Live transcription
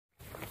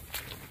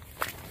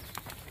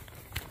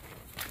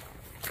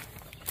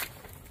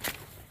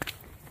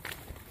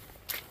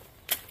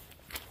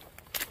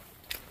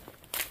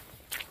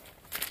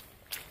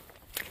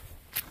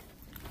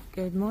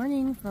Good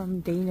morning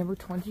from day number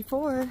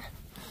 24.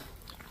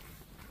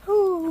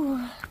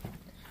 Whew.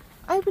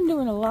 I've been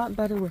doing a lot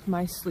better with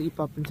my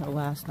sleep up until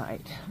last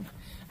night.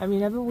 I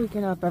mean, I've been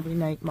waking up every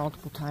night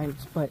multiple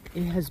times, but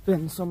it has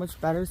been so much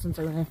better since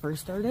when I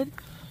first started.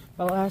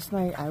 But last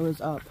night I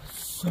was up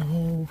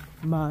so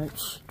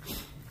much.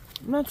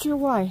 I'm not sure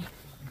why,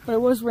 but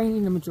it was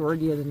raining the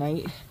majority of the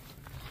night.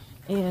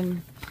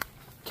 And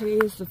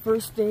today is the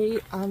first day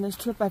on this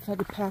trip I've had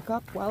to pack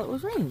up while it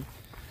was raining.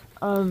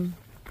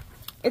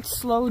 It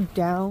slowed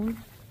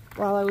down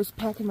while I was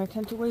packing my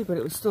tent away, but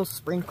it was still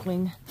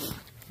sprinkling.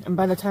 And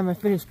by the time I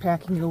finished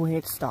packing it away,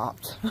 it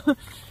stopped.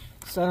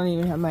 So I don't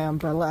even have my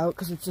umbrella out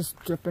because it's just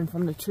dripping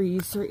from the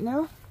trees right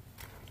now.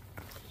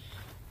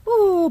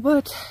 Oh,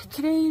 but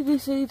today they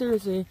say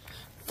there's a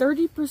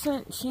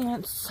 30%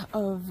 chance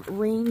of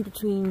rain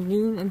between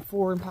noon and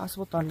 4 and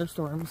possible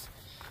thunderstorms.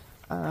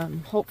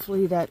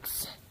 Hopefully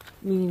that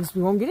means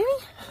we won't get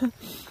any.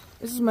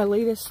 This is my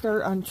latest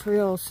start on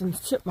trail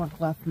since Chipmunk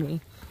left me.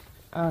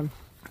 I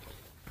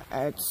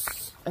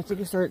think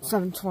I started at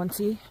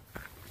 7:20,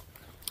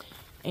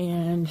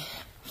 and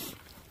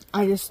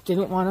I just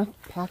didn't want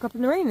to pack up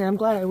in the rain, and I'm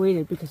glad I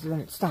waited because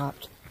then it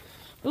stopped.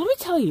 But let me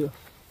tell you,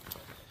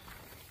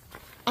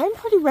 I'm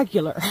pretty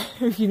regular,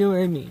 if you know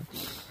what I mean.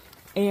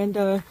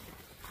 And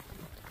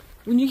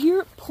when you hear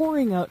it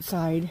pouring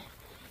outside,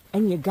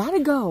 and you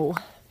gotta go,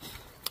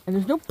 and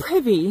there's no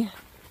privy,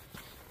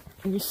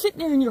 and you're sitting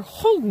there and you're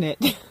holding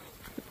it,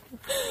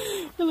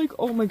 you're like,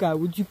 oh my god,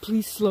 would you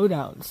please slow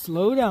down?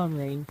 Slow down,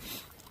 rain.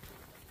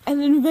 And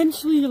then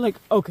eventually you're like,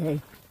 okay,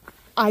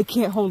 I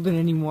can't hold it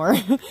anymore.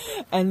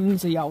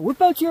 And so y'all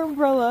whip out your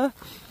umbrella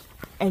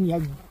and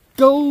you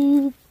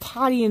go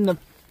potty in the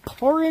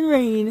pouring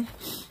rain.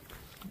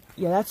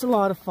 Yeah, that's a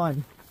lot of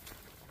fun.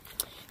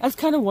 That's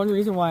kind of one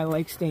reason why I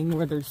like staying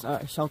where there's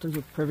shelters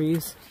with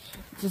privies.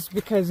 Just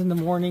because in the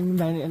morning,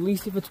 then at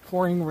least if it's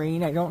pouring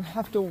rain, I don't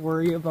have to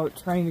worry about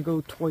trying to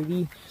go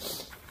toity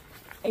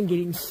and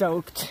getting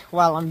soaked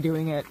while I'm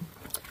doing it.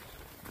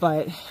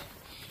 But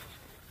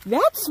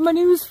that's my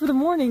news for the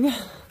morning.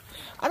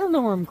 I don't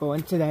know where I'm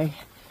going today.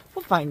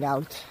 We'll find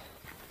out.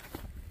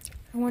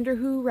 I wonder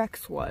who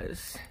Rex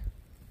was.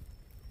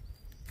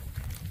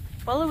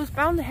 Well, it was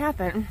bound to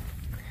happen.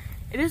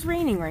 It is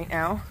raining right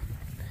now,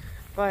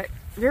 but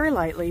very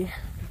lightly.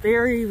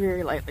 Very,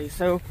 very lightly.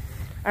 So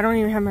I don't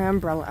even have my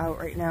umbrella out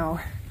right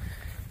now.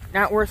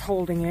 Not worth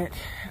holding it.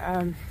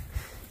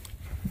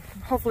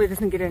 Hopefully it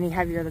doesn't get any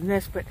heavier than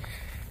this, but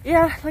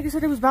yeah, like I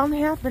said, it was bound to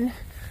happen.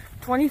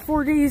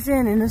 24 days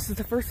in, and this is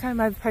the first time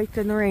I've hiked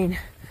in the rain.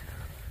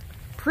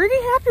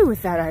 Pretty happy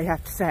with that, I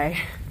have to say.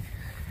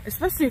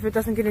 Especially if it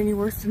doesn't get any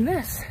worse than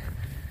this.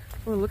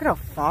 Oh, look at how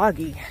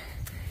foggy.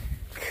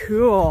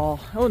 Cool.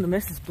 Oh, the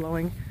mist is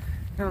blowing.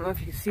 I don't know if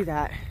you can see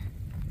that.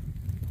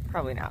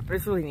 Probably not, but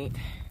it's really neat.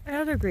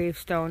 Another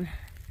gravestone.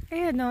 I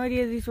had no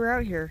idea these were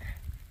out here.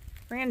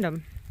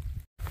 Random.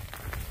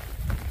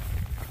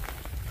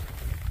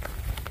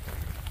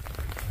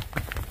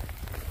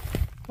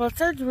 Well, it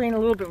started to rain a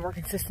little bit more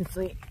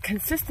consistently,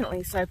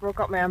 so I broke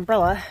out my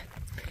umbrella,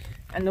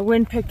 and the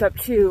wind picked up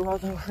too,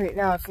 although right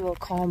now it's a little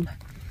calm.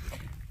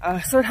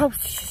 So it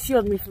helps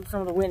shield me from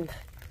some of the wind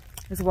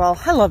as well.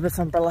 I love this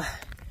umbrella.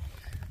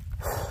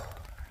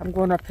 I'm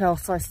going uphill,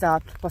 so I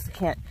stopped. Plus I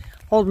can't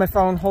hold my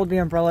phone, hold the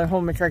umbrella, and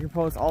hold my trekking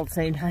poles all at the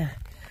same time.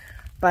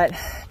 But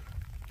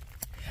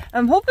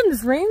I'm hoping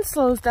this rain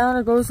slows down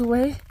or goes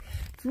away.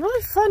 It's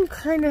really fun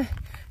trying to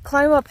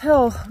climb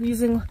uphill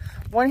using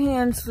one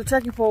hand for the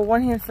trekking pole,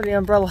 one hand for the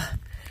umbrella.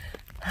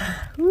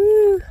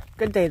 Woo!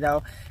 Good day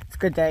though. It's a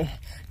good day.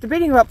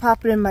 Debating about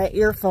popping in my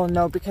earphone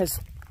though, because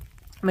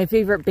my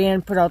favorite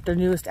band put out their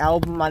newest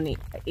album on the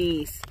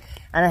 8th,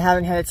 and I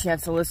haven't had a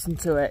chance to listen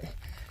to it.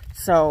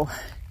 So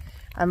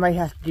I might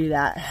have to do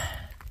that.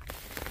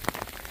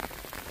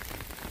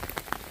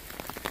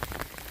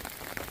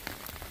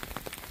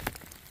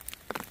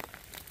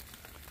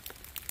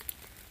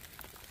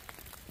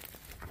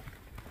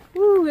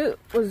 Woo! It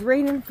was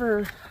raining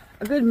for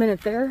a good minute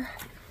there,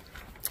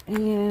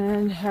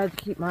 and had to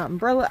keep my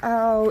umbrella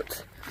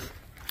out,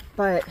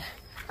 but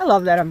I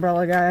love that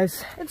umbrella,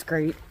 guys. It's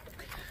great.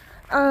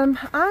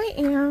 I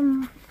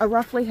am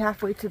roughly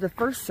halfway to the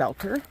first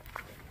shelter.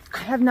 I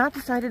have not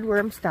decided where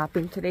I'm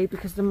stopping today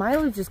because the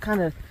mileage is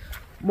kind of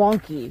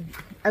wonky.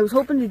 I was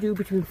hoping to do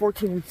between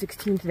 14 and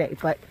 16 today,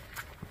 but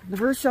the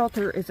first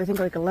shelter is I think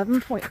like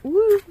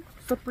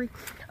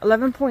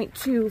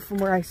 11.2 from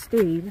where I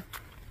stayed,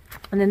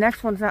 and the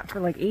next one's not for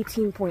like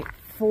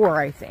 18.4,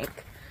 I think.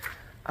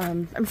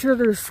 I'm sure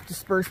there's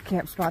dispersed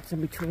camp spots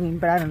in between,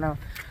 but I don't know.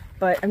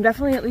 But I'm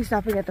definitely at least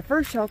stopping at the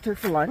first shelter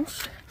for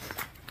lunch,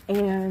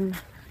 and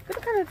I'm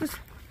gonna kind of just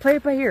play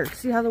it by ear,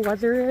 see how the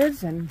weather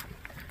is and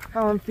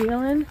how I'm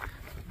feeling,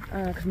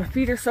 because my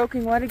feet are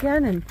soaking wet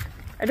again, and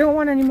I don't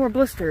want any more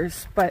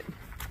blisters.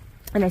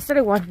 And I said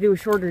I wanted to do a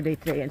shorter day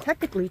today, and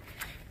technically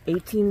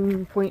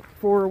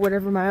 18.4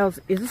 whatever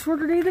miles is a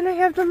shorter day than I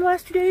have done the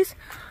last 2 days,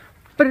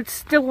 but it's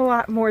still a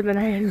lot more than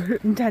I had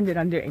intended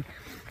on doing.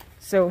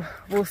 So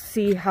we'll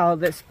see how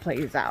this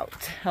plays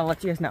out. I'll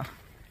let you guys know.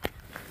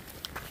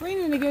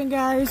 Raining again,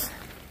 guys.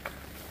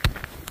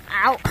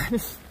 Ow!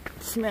 Just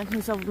smacked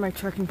myself with my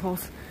trekking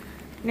poles.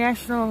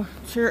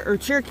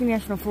 Cherokee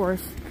National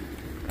Forest.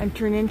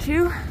 Entering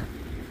into.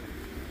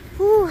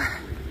 Whew.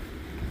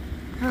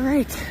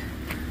 Alright.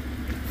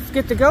 Let's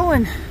get to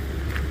going.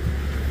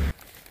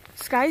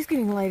 Sky's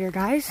getting lighter,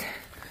 guys.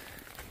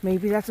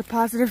 Maybe that's a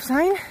positive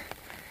sign.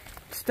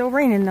 It's still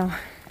raining though.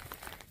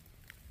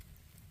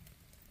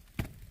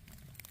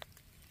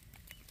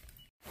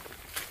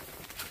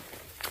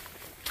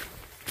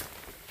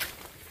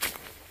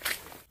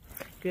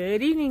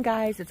 Good evening,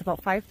 guys. It's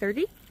about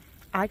 5:30.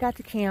 I got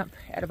to camp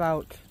at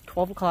about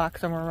 12 o'clock,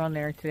 somewhere around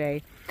there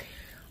today.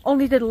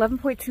 Only did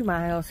 11.2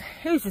 miles.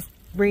 It was just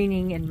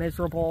raining and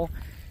miserable.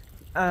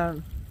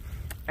 And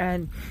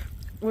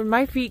when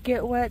my feet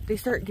get wet, they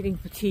start getting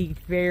fatigued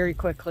very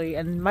quickly,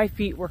 and my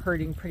feet were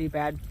hurting pretty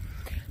bad.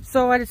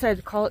 So I decided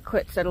to call it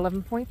quits at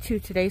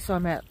 11.2 today, so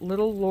I'm at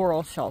Little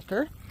Laurel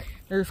Shelter.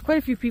 There's quite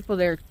a few people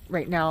there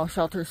right now.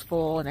 Shelter's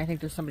full, and I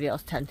think there's somebody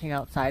else tenting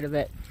outside of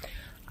it.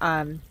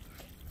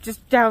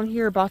 Just down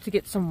here about to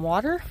get some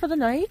water for the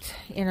night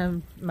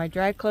in my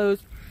dry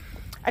clothes.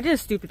 I did a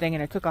stupid thing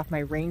and I took off my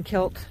rain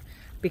kilt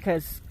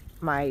because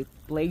my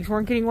legs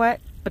weren't getting wet,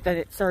 but then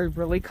it started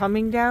really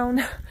coming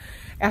down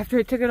after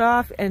I took it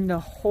off, and the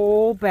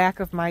whole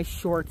back of my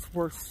shorts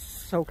were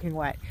soaking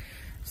wet.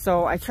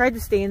 So I tried to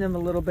stay in them a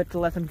little bit to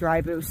let them dry,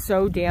 but it was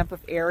so damp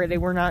of air, they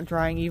were not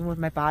drying even with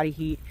my body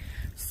heat.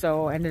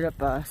 So I ended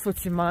up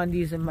switching my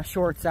undies and my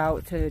shorts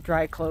out to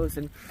dry clothes.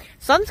 And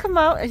sun's come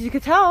out, as you can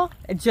tell.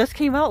 It just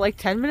came out like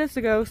 10 minutes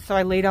ago, so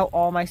I laid out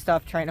all my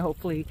stuff trying to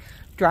hopefully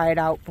dry it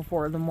out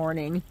before the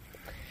morning.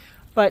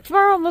 But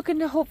tomorrow I'm looking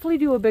to hopefully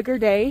do a bigger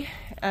day.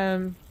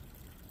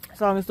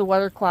 As long as the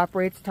weather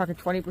cooperates. I'm talking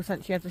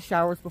 20% chance of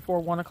showers before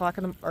 1 o'clock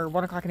in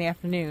the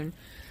afternoon.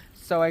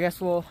 So I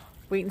guess we'll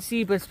wait and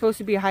see, but it's supposed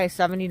to be a high of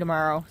 70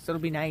 tomorrow, so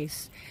it'll be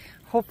nice.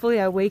 Hopefully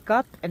I wake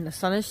up and the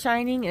sun is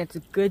shining and it's a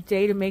good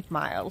day to make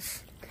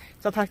miles.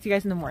 So I'll talk to you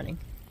guys in the morning.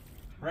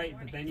 Right,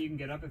 but then you can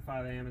get up at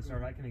 5 a.m. and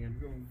start hiking again.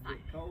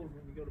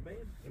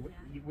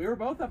 We were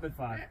both up at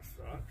 5. That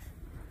sucks.